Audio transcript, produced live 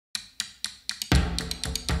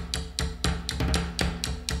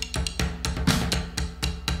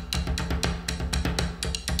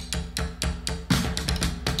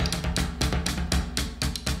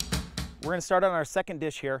we're gonna start on our second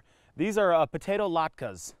dish here. These are potato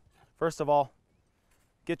latkes. First of all,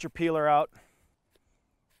 get your peeler out,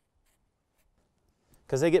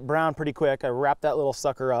 because they get brown pretty quick. I wrap that little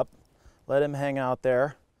sucker up, let him hang out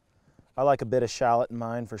there. I like a bit of shallot in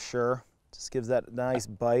mine for sure. Just gives that nice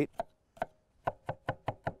bite.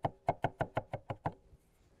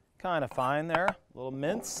 Kind of fine there, a little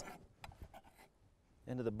mince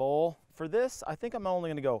into the bowl. For this, I think I'm only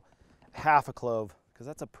gonna go half a clove, because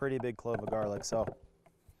that's a pretty big clove of garlic. So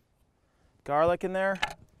garlic in there.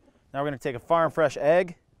 Now we're gonna take a farm fresh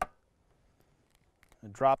egg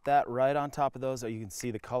and drop that right on top of those so you can see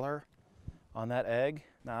the color on that egg.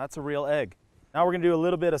 Now that's a real egg. Now we're gonna do a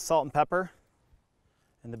little bit of salt and pepper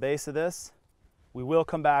in the base of this. We will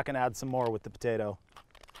come back and add some more with the potato.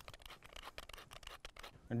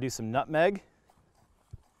 I'm gonna do some nutmeg.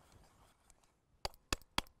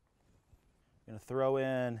 I'm gonna throw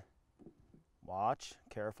in, watch,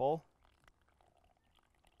 careful.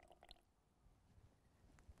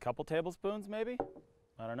 Couple tablespoons maybe?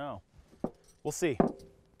 I don't know. We'll see. So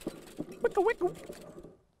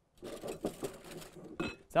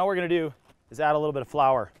now what we're gonna do is add a little bit of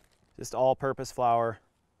flour, just all-purpose flour.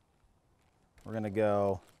 We're gonna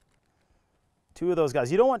go 2 of those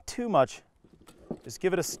guys. You don't want too much. Just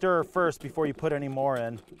give it a stir first before you put any more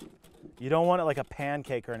in. You don't want it like a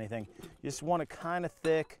pancake or anything. You just want it kind of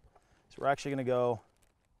thick. So we're actually gonna go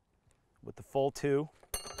with the full 2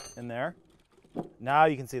 in there. Now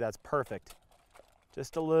you can see that's perfect.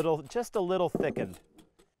 Just a little thickened.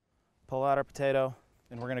 Pull out our potato,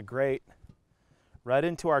 and we're gonna grate right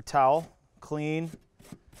into our towel, clean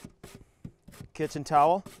kitchen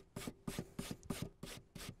towel.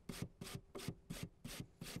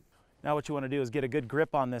 Now what you want to do is get a good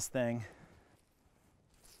grip on this thing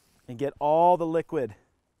and get all the liquid.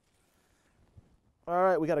 All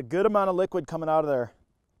right, we got a good amount of liquid coming out of there.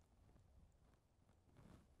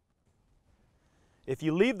 If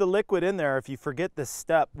you leave the liquid in there, if you forget this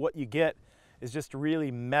step, what you get is just really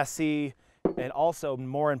messy and also,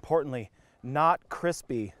 more importantly, not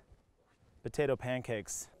crispy potato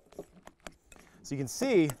pancakes. So you can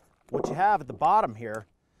see what you have at the bottom here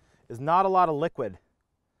is not a lot of liquid.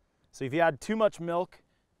 So if you add too much milk,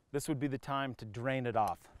 this would be the time to drain it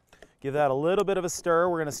off. Give that a little bit of a stir.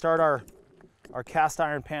 We're gonna start our cast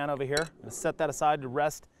iron pan over here. I'm gonna set that aside to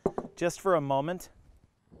rest just for a moment.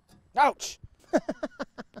 Ouch!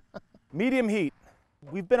 Medium heat.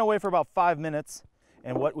 We've been away for about 5 minutes,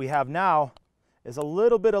 and what we have now is a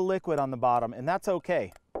little bit of liquid on the bottom, and that's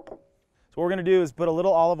okay. So what we're gonna do is put a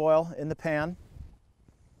little olive oil in the pan,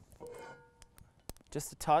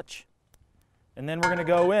 just a touch, and then we're gonna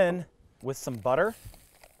go in with some butter,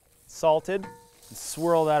 salted, and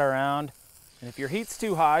swirl that around. And if your heat's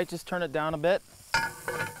too high, just turn it down a bit. I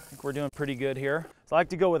think we're doing pretty good here. So I like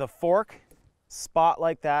to go with a fork, spot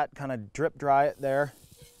like that, kind of drip dry it there,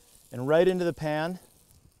 and right into the pan.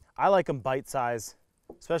 I like them bite size,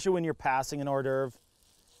 especially when you're passing an hors d'oeuvre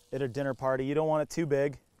at a dinner party. You don't want it too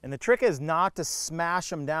big. And the trick is not to smash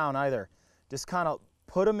them down either. Just kind of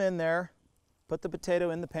put them in there, put the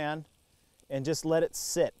potato in the pan, and just let it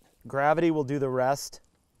sit. Gravity will do the rest.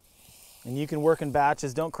 And you can work in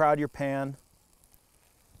batches. Don't crowd your pan.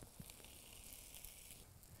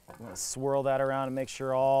 You want to swirl that around and make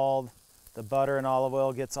sure all the butter and olive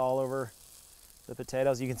oil gets all over the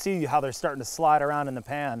potatoes. You can see how they're starting to slide around in the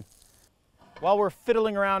pan. While we're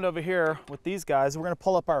fiddling around over here with these guys, we're gonna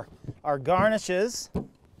pull up our garnishes.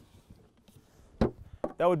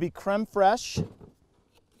 That would be crème fraiche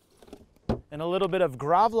and a little bit of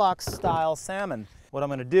Gravlax style salmon. What I'm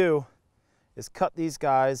gonna do is cut these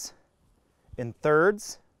guys in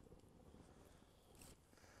thirds.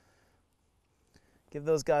 Give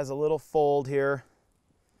those guys a little fold here.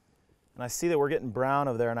 And I see that we're getting brown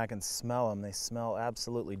over there, and I can smell them. They smell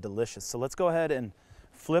absolutely delicious. So let's go ahead and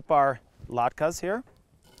flip our latkes here.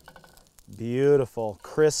 Beautiful,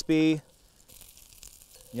 crispy.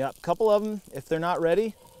 Yep, a couple of them, if they're not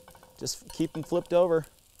ready, just keep them flipped over.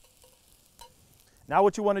 Now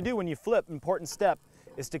what you want to do when you flip, important step,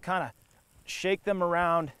 is to kind of shake them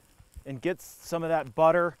around and get some of that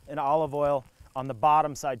butter and olive oil on the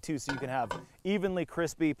bottom side too, so you can have evenly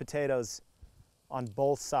crispy potatoes on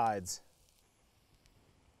both sides.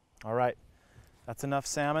 All right, that's enough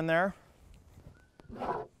salmon there.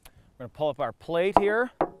 We're gonna pull up our plate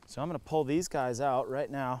here. So I'm gonna pull these guys out right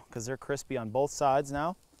now because they're crispy on both sides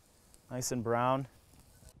now, nice and brown.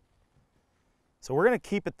 So we're gonna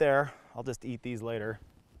keep it there. I'll just eat these later.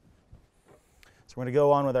 So we're gonna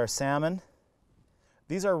go on with our salmon.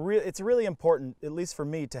 These are it's really important, at least for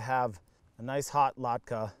me, to have a nice hot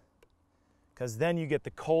latke, because then you get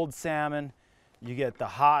the cold salmon You get the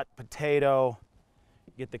hot potato,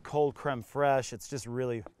 you get the cold crème fraiche. It's just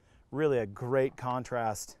really, really a great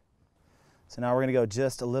contrast. So now we're gonna go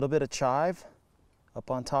just a little bit of chive up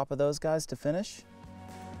on top of those guys to finish.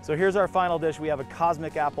 So here's our final dish. We have a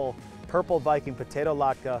cosmic apple, purple Viking potato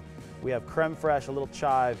latke. We have crème fraiche, a little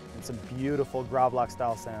chive, and some beautiful Gravlax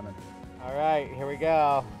style salmon. All right, here we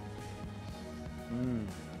go.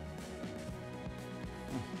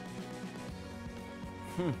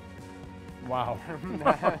 Wow.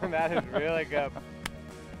 That is really good.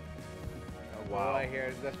 Oh, wow. boy,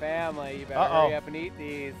 here's the family. You better hurry up and eat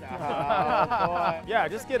these. Oh, boy. Yeah,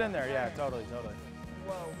 just get in there. Yeah, totally, totally.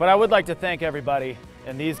 Whoa. But I would like to thank everybody,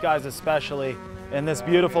 and these guys especially, and this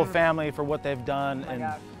beautiful family for what they've done. And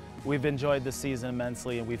we've enjoyed the season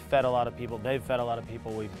immensely, and we've fed a lot of people. They've fed a lot of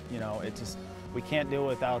people. We, you know, it just, we can't do it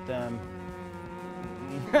without them.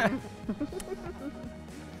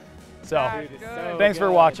 So, thanks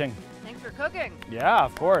for watching. Thanks for cooking. Yeah,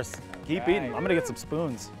 of course. Keep eating. I'm gonna get some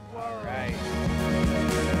spoons. All right.